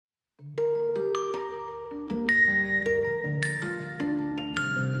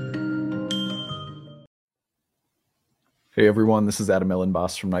Hey everyone, this is Adam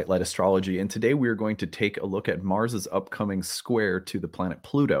Ellenboss from Nightlight Astrology, and today we are going to take a look at Mars's upcoming square to the planet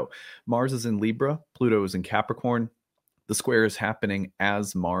Pluto. Mars is in Libra, Pluto is in Capricorn. The square is happening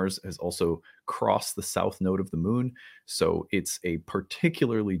as Mars has also crossed the south node of the moon, so it's a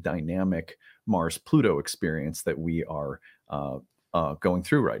particularly dynamic Mars-Pluto experience that we are going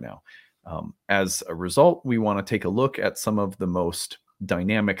through right now. As a result, we want to take a look at some of the most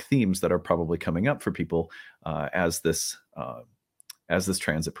dynamic themes that are probably coming up for people as this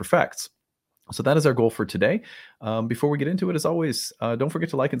transit perfects. So that is our goal for today. Before we get into it, as always, don't forget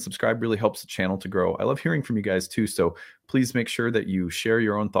to like and subscribe. Really helps the channel to grow. I love hearing from you guys too. So please make sure that you share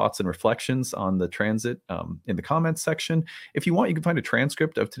your own thoughts and reflections on the transit in the comments section. If you want, you can find a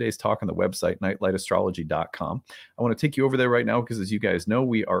transcript of today's talk on the website, nightlightastrology.com. I want to take you over there right now because, as you guys know,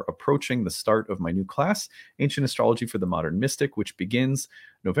 we are approaching the start of my new class, Ancient Astrology for the Modern Mystic, which begins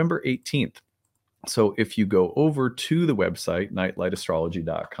November 18th. So if you go over to the website,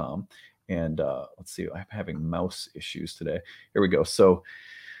 nightlightastrology.com, and let's see, I'm having mouse issues today. Here we go. So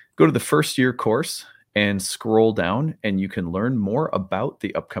go to the first year course and scroll down, and you can learn more about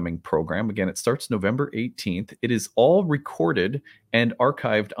the upcoming program. Again, it starts November 18th. It is all recorded and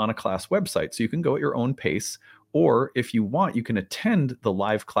archived on a class website, so you can go at your own pace. Or if you want, you can attend the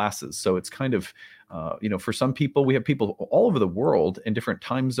live classes. So it's kind of, for some people, we have people all over the world in different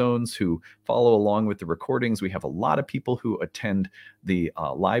time zones who follow along with the recordings. We have a lot of people who attend the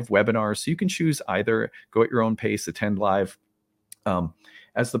live webinars. So you can choose either go at your own pace, attend live.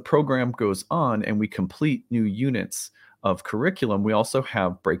 As the program goes on and we complete new units of curriculum, we also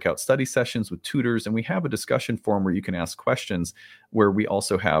have breakout study sessions with tutors, and we have a discussion forum where you can ask questions, where we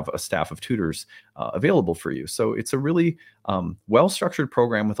also have a staff of tutors available for you. So it's a really well-structured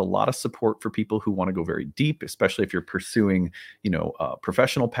program with a lot of support for people who want to go very deep, especially if you're pursuing, a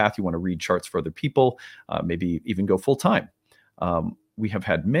professional path. You want to read charts for other people, maybe even go full-time. We have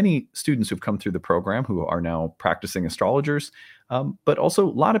had many students who've come through the program who are now practicing astrologers, but also a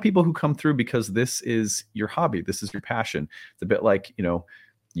lot of people who come through because this is your hobby. This is your passion. It's a bit like,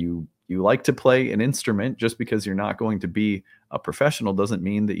 you like to play an instrument. Just because you're not going to be a professional doesn't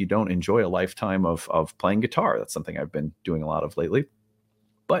mean that you don't enjoy a lifetime of playing guitar. That's something I've been doing a lot of lately.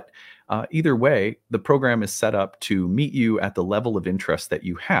 But either way, the program is set up to meet you at the level of interest that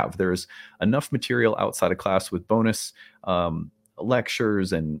you have. There's enough material outside of class with bonus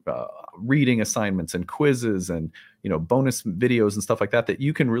lectures and reading assignments and quizzes and bonus videos and stuff like that, that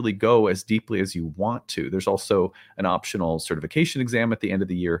you can really go as deeply as you want to. There's also an optional certification exam at the end of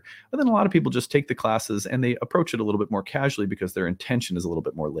the year. But then a lot of people just take the classes and they approach it a little bit more casually because their intention is a little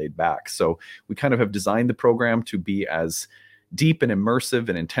bit more laid back. So we kind of have designed the program to be as deep and immersive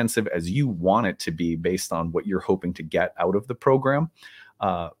and intensive as you want it to be based on what you're hoping to get out of the program.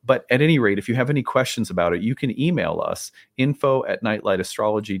 But at any rate, if you have any questions about it, you can email us,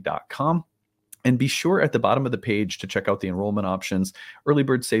 info@nightlightastrology.com. And be sure at the bottom of the page to check out the enrollment options. Early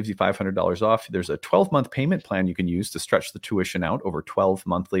Bird saves you $500 off. There's a 12-month payment plan you can use to stretch the tuition out over 12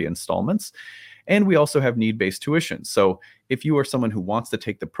 monthly installments. And we also have need-based tuition. So if you are someone who wants to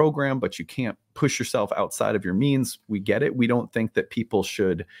take the program, but you can't push yourself outside of your means, we get it. We don't think that people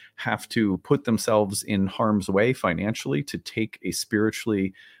should have to put themselves in harm's way financially to take a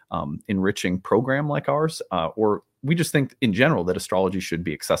spiritually enriching program like ours, or we just think in general that astrology should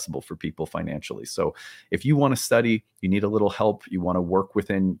be accessible for people financially. So if you want to study, you need a little help, you want to work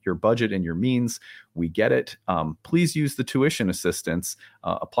within your budget and your means, we get it. Please use the tuition assistance,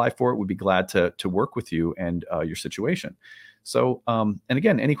 apply for it. We'd be glad to work with you and your situation. So, and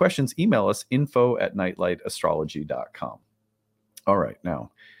again, any questions, email us, info@nightlightastrology.com. All right,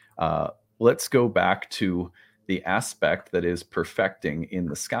 now let's go back to the aspect that is perfecting in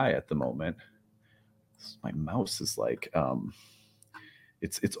the sky at the moment. My mouse is like,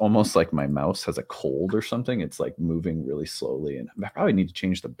 it's almost like my mouse has a cold or something. It's like moving really slowly, and I probably need to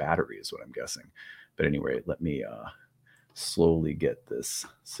change the battery is what I'm guessing. But anyway, let me slowly get this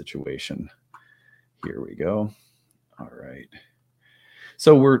situation. Here we go. All right.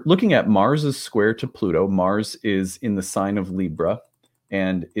 So we're looking at Mars's square to Pluto. Mars is in the sign of Libra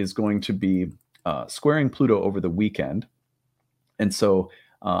and is going to be squaring Pluto over the weekend. And so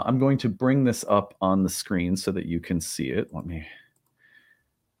I'm going to bring this up on the screen so that you can see it.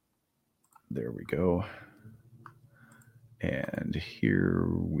 There we go. And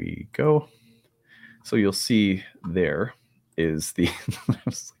here we go. So you'll see there is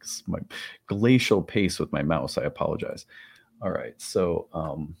my glacial pace with my mouse. I apologize. All right. So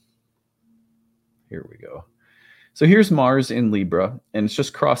here we go. So here's Mars in Libra, and it's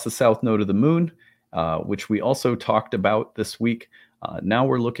just crossed the south node of the moon, which we also talked about this week. Now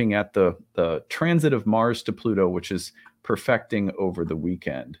we're looking at the transit of Mars to Pluto, which is perfecting over the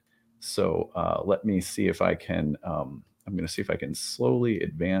weekend. So let me see if I can, I'm going to see if I can slowly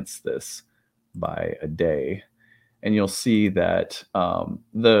advance this by a day. And you'll see that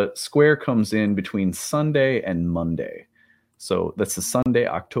the square comes in between Sunday and Monday. So that's the Sunday,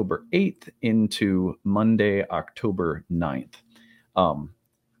 October 8th into Monday, October 9th.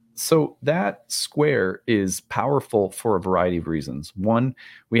 So that square is powerful for a variety of reasons. One,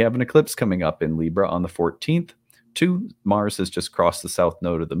 we have an eclipse coming up in Libra on the 14th. Two, Mars has just crossed the south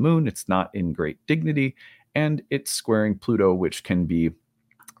node of the moon. It's not in great dignity, and it's squaring Pluto, which can be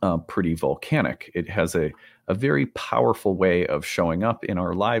pretty volcanic. It has a very powerful way of showing up in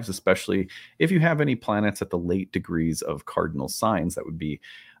our lives, especially if you have any planets at the late degrees of cardinal signs. That would be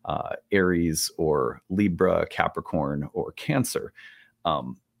Aries or Libra, Capricorn, or Cancer.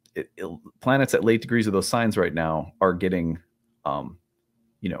 Planets at late degrees of those signs right now are getting,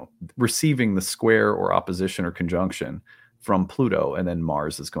 receiving the square or opposition or conjunction from Pluto, and then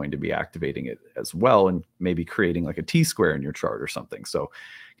Mars is going to be activating it as well and maybe creating like a T-square in your chart or something. So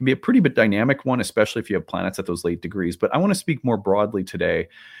it can be a pretty bit dynamic one, especially if you have planets at those late degrees. But I want to speak more broadly today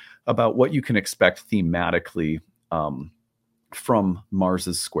about what you can expect thematically from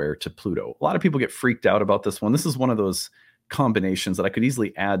Mars's square to Pluto. A lot of people get freaked out about this one. This is one of those combinations that I could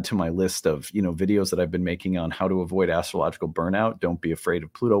easily add to my list of, videos that I've been making on how to avoid astrological burnout. Don't be afraid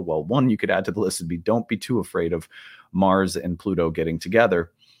of Pluto. Well, one you could add to the list would be don't be too afraid of Mars and Pluto getting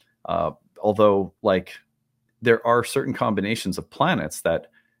together. Although, there are certain combinations of planets that,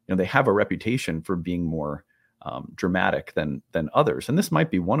 they have a reputation for being more dramatic than others. And this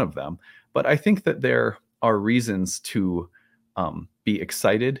might be one of them. But I think that there are reasons to be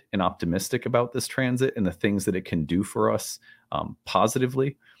excited and optimistic about this transit and the things that it can do for us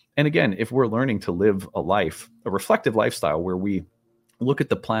positively. And again, if we're learning to live a reflective lifestyle where we look at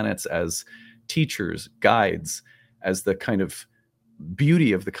the planets as teachers, guides, as the kind of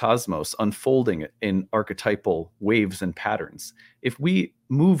beauty of the cosmos unfolding in archetypal waves and patterns. If we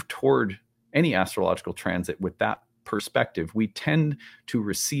move toward any astrological transit with that perspective, we tend to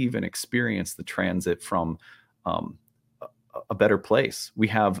receive and experience the transit from a better place. We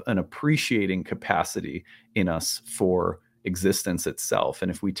have an appreciating capacity in us for existence itself. And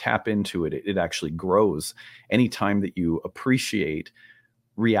if we tap into it, it actually grows. Anytime that you appreciate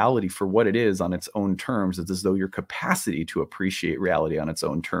reality for what it is on its own terms, it's as though your capacity to appreciate reality on its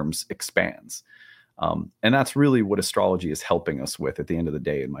own terms expands. And that's really what astrology is helping us with at the end of the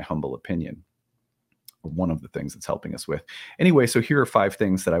day, in my humble opinion. One of the things it's helping us with. Anyway, so here are 5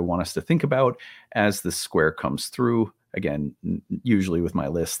 things that I want us to think about as this square comes through. Again, usually with my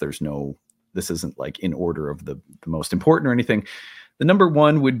list, this isn't like in order of the most important or anything. The number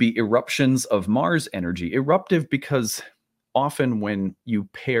 1 would be eruptions of Mars energy. Eruptive because often when you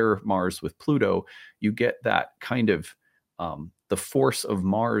pair Mars with Pluto, you get that kind of the force of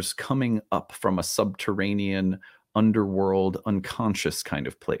Mars coming up from a subterranean, underworld, unconscious kind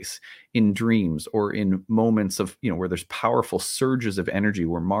of place in dreams or in moments of, where there's powerful surges of energy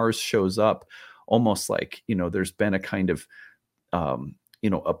where Mars shows up almost like, there's been a kind of,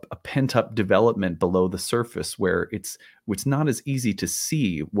 a pent-up development below the surface where it's not as easy to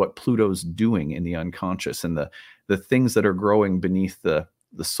see what Pluto's doing in the unconscious and the things that are growing beneath the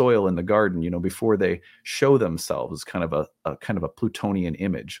soil in the garden, before they show themselves, kind of a Plutonian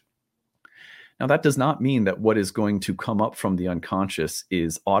image. Now, that does not mean that what is going to come up from the unconscious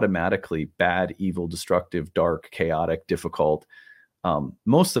is automatically bad, evil, destructive, dark, chaotic, difficult.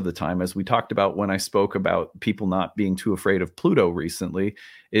 Most of the time, as we talked about when I spoke about people not being too afraid of Pluto recently,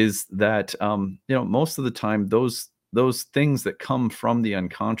 is that most of the time those things that come from the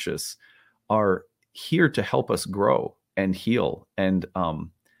unconscious are here to help us grow and heal and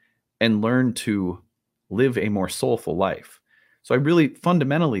learn to live a more soulful life. So I really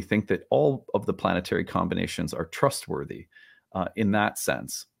fundamentally think that all of the planetary combinations are trustworthy in that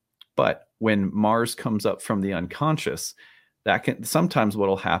sense. But when Mars comes up from the unconscious, sometimes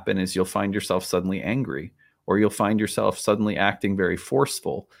what'll happen is you'll find yourself suddenly angry, or you'll find yourself suddenly acting very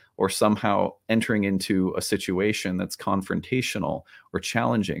forceful, or somehow entering into a situation that's confrontational or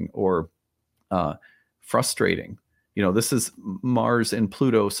challenging or frustrating. This is Mars and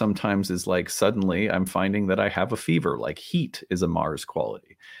Pluto sometimes is like, suddenly I'm finding that I have a fever, like heat is a Mars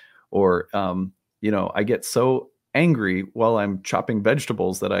quality. Or, I get so angry while I'm chopping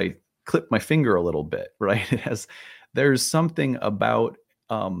vegetables that I clip my finger a little bit, right? There's something about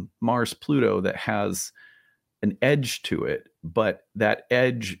Mars-Pluto that has an edge to it, but that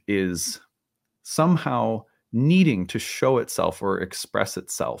edge is somehow needing to show itself or express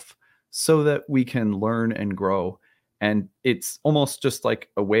itself so that we can learn and grow And it's almost just like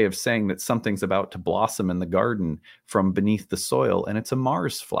a way of saying that something's about to blossom in the garden from beneath the soil, and it's a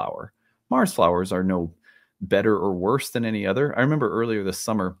Mars flower. Mars flowers are no better or worse than any other. I remember earlier this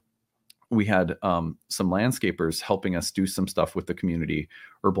summer, we had some landscapers helping us do some stuff with the community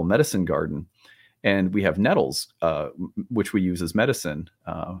herbal medicine garden. And we have nettles, which we use as medicine,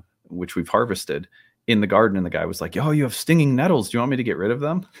 which we've harvested in the garden. And the guy was like, "Oh, you have stinging nettles. Do you want me to get rid of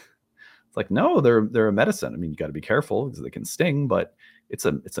them?" It's like, no, they're a medicine. I mean, you got to be careful because they can sting, but it's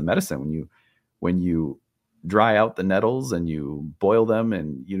a medicine. When you dry out the nettles and you boil them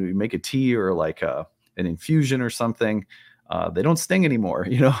and you make a tea or like an infusion or something, they don't sting anymore.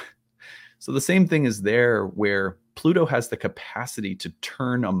 So the same thing is there, where Pluto has the capacity to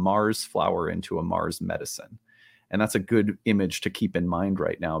turn a Mars flower into a Mars medicine. And that's a good image to keep in mind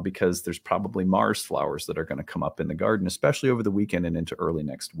right now, because there's probably Mars flowers that are going to come up in the garden, especially over the weekend and into early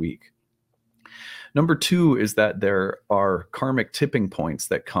next week. Number 2 is that there are karmic tipping points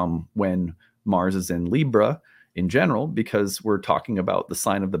that come when Mars is in Libra in general, because we're talking about the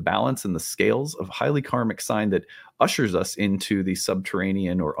sign of the balance and the scales, of highly karmic sign that ushers us into the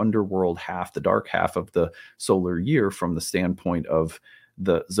subterranean or underworld half, the dark half of the solar year from the standpoint of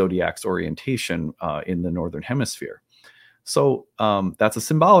the zodiac's orientation in the northern hemisphere. So that's a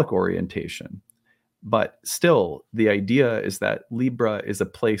symbolic orientation. But still, the idea is that Libra is a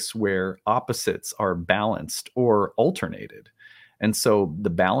place where opposites are balanced or alternated. And so the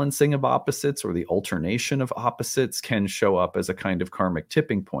balancing of opposites or the alternation of opposites can show up as a kind of karmic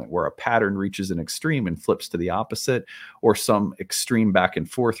tipping point, where a pattern reaches an extreme and flips to the opposite, or some extreme back and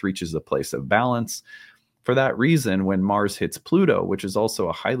forth reaches a place of balance. For that reason, when Mars hits Pluto, which is also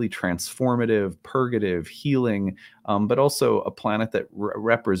a highly transformative, purgative, healing, but also a planet that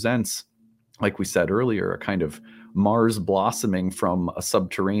represents, like we said earlier, a kind of Mars blossoming from a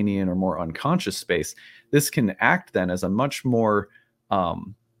subterranean or more unconscious space, this can act then as a much more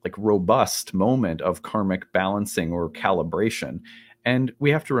like robust moment of karmic balancing or calibration. And we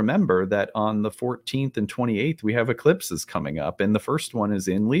have to remember that on the 14th and 28th, we have eclipses coming up, and the first one is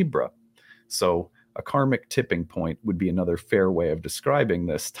in Libra. So a karmic tipping point would be another fair way of describing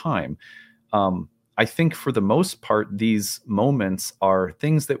this time. I think for the most part, these moments are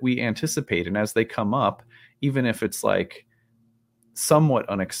things that we anticipate. And as they come up, even if it's like somewhat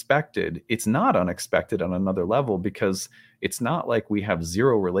unexpected, it's not unexpected on another level, because it's not like we have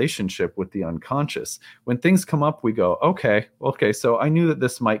zero relationship with the unconscious. When things come up, we go, okay, so I knew that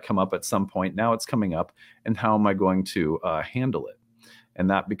this might come up at some point. Now it's coming up, and how am I going to handle it? And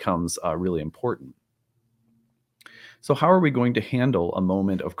that becomes really important. So how are we going to handle a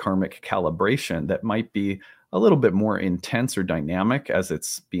moment of karmic calibration that might be a little bit more intense or dynamic as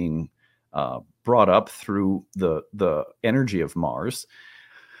it's being brought up through the energy of Mars,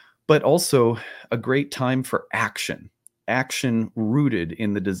 but also a great time for action rooted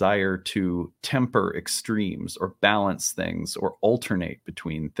in the desire to temper extremes or balance things or alternate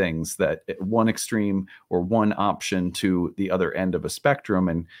between things, that one extreme or one option to the other end of a spectrum.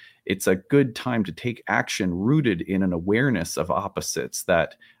 And it's a good time to take action rooted in an awareness of opposites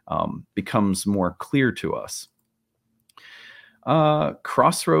that becomes more clear to us.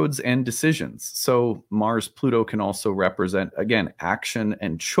 Crossroads and decisions. So Mars-Pluto can also represent, again, action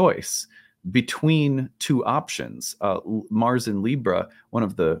and choice between two options. Mars in Libra, one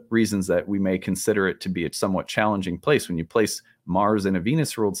of the reasons that we may consider it to be a somewhat challenging place, when you place Mars in a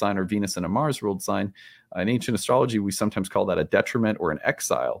Venus ruled sign or Venus in a Mars ruled sign, in ancient astrology, we sometimes call that a detriment or an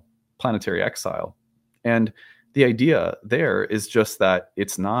exile, planetary exile. And the idea there is just that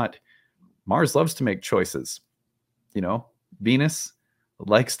it's not, Mars loves to make choices. Venus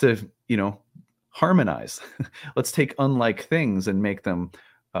likes to, harmonize. Let's take unlike things and make them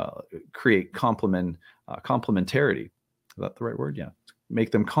create complementarity. Is that the right word? Yeah.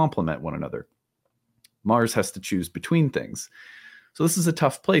 Make them complement one another. Mars has to choose between things. So this is a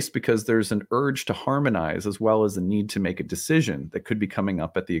tough place, because there's an urge to harmonize as well as a need to make a decision that could be coming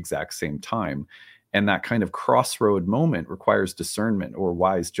up at the exact same time. And that kind of crossroad moment requires discernment or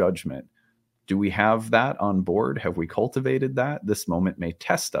wise judgment. Do we have that on board? Have we cultivated that? This moment may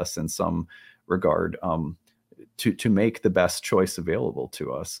test us in some regard to make the best choice available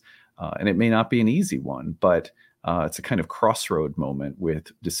to us. And it may not be an easy one, but it's a kind of crossroad moment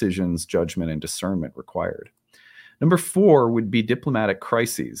with decisions, judgment, and discernment required. Number 4 would be diplomatic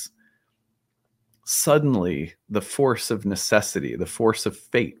crises. Suddenly, the force of necessity, the force of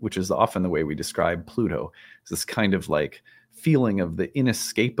fate, which is often the way we describe Pluto, is this kind of like feeling of the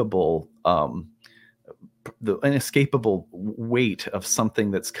inescapable weight of something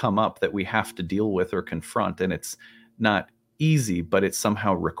that's come up that we have to deal with or confront. And it's not easy, but it's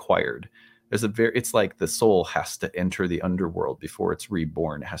somehow required. it's like the soul has to enter the underworld before it's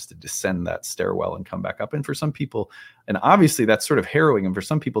reborn. It has to descend that stairwell and come back up. And for some people, and obviously that's sort of harrowing, and for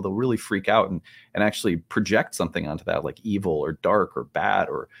some people they'll really freak out and actually project something onto that, like evil or dark or bad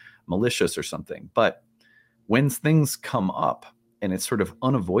or malicious or something. But when things come up and it's sort of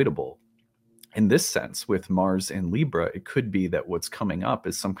unavoidable, in this sense with Mars and Libra, it could be that what's coming up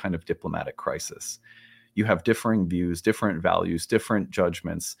is some kind of diplomatic crisis. You have differing views, different values, different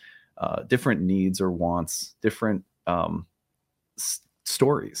judgments, different needs or wants, different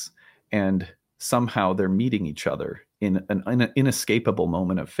stories, and somehow they're meeting each other in an inescapable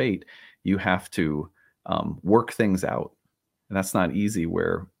moment of fate. You have to work things out, and that's not easy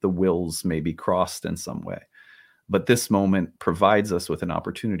where the wills may be crossed in some way. But this moment provides us with an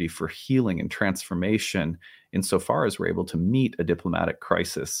opportunity for healing and transformation insofar as we're able to meet a diplomatic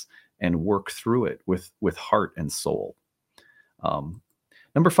crisis and work through it with heart and soul.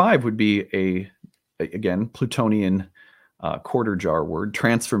 Number 5 would be again, Plutonian quarter jar word,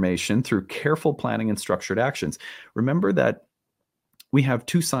 transformation through careful planning and structured actions. Remember that we have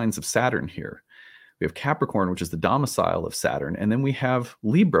 2 signs of Saturn here. We have Capricorn, which is the domicile of Saturn, and then we have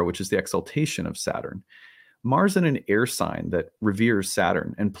Libra, which is the exaltation of Saturn. Mars in an air sign that reveres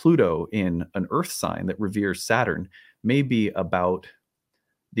Saturn, and Pluto in an earth sign that reveres Saturn, may be about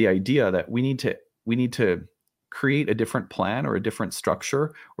the idea that we need to create a different plan or a different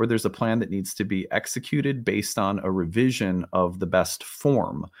structure, or there's a plan that needs to be executed based on a revision of the best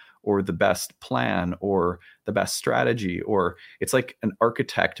form or the best plan or the best strategy. Or it's like an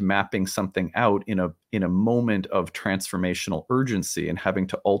architect mapping something out in a moment of transformational urgency and having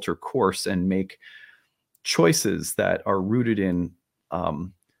to alter course and make choices that are rooted in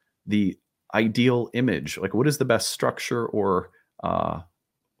the ideal image. Like, what is the best structure or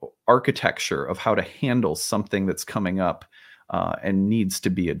architecture of how to handle something that's coming up and needs to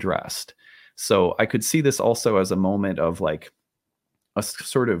be addressed. So I could see this also as a moment of like a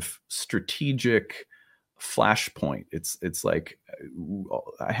sort of strategic flashpoint. It's like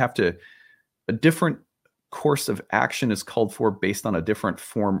a different course of action is called for based on a different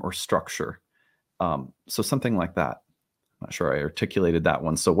form or structure. So something like that. I'm not sure I articulated that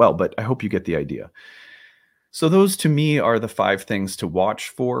one so well, but I hope you get the idea. So those to me are the 5 things to watch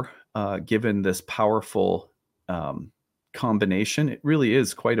for, given this powerful combination. It really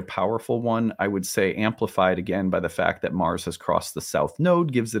is quite a powerful one. I would say amplified again by the fact that Mars has crossed the south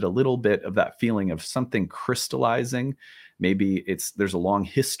node, gives it a little bit of that feeling of something crystallizing. Maybe there's a long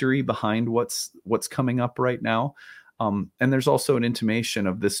history behind what's coming up right now. And there's also an intimation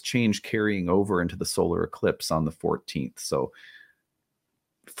of this change carrying over into the solar eclipse on the 14th. So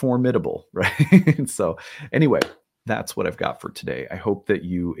formidable, right? So anyway, that's what I've got for today. I hope that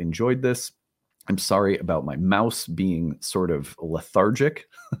you enjoyed this. I'm sorry about my mouse being sort of lethargic,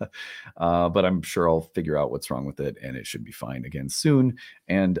 but I'm sure I'll figure out what's wrong with it, and it should be fine again soon.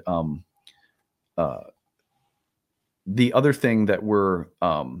 And the other thing that we're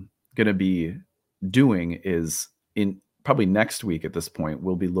going to be doing is probably next week at this point,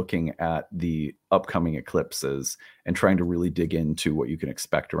 we'll be looking at the upcoming eclipses and trying to really dig into what you can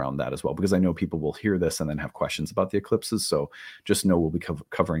expect around that as well, because I know people will hear this and then have questions about the eclipses. So just know we'll be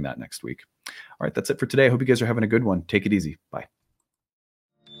covering that next week. All right, that's it for today. I hope you guys are having a good one. Take it easy. Bye.